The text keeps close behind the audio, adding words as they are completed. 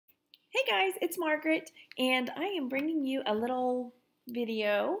Hey guys, it's Margaret, and I am bringing you a little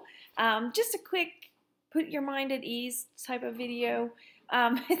video, just a quick put your mind at ease type of video.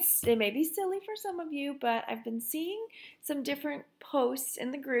 It may be silly for some of you, but I've been seeing some different posts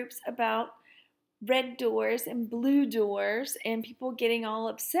in the groups about red doors and blue doors and people getting all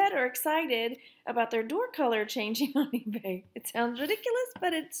upset or excited about their door color changing on eBay. It sounds ridiculous,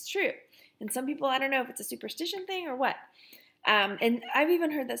 but it's true. And some people, I don't know if it's a superstition thing or what. And I've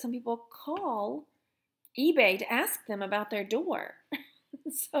even heard that some people call eBay to ask them about their door.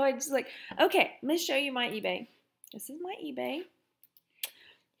 So I just like, okay, I'm going to show you my eBay. This is my eBay.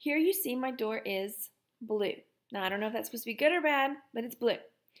 Here you see my door is blue. Now, I don't know if that's supposed to be good or bad, but it's blue.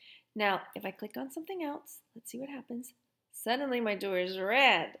 Now, if I click on something else, let's see what happens. Suddenly my door is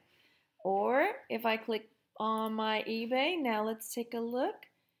red. Or if I click on my eBay, now let's take a look.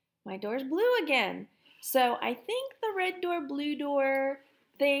 My door's blue again. So I think the red door, blue door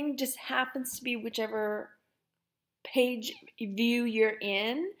thing just happens to be whichever page view you're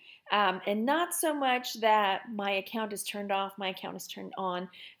in, and not so much that my account is turned off, my account is turned on.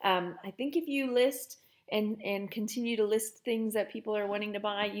 I think if you list and continue to list things that people are wanting to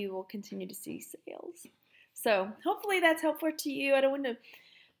buy, you will continue to see sales. So hopefully that's helpful to you.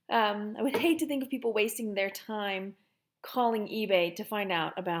 I would hate to think of people wasting their time calling eBay to find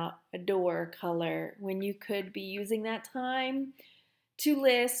out about a door color when you could be using that time to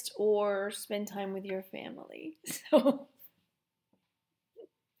list or spend time with your family. So,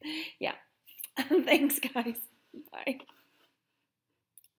 yeah. Thanks, guys. Bye.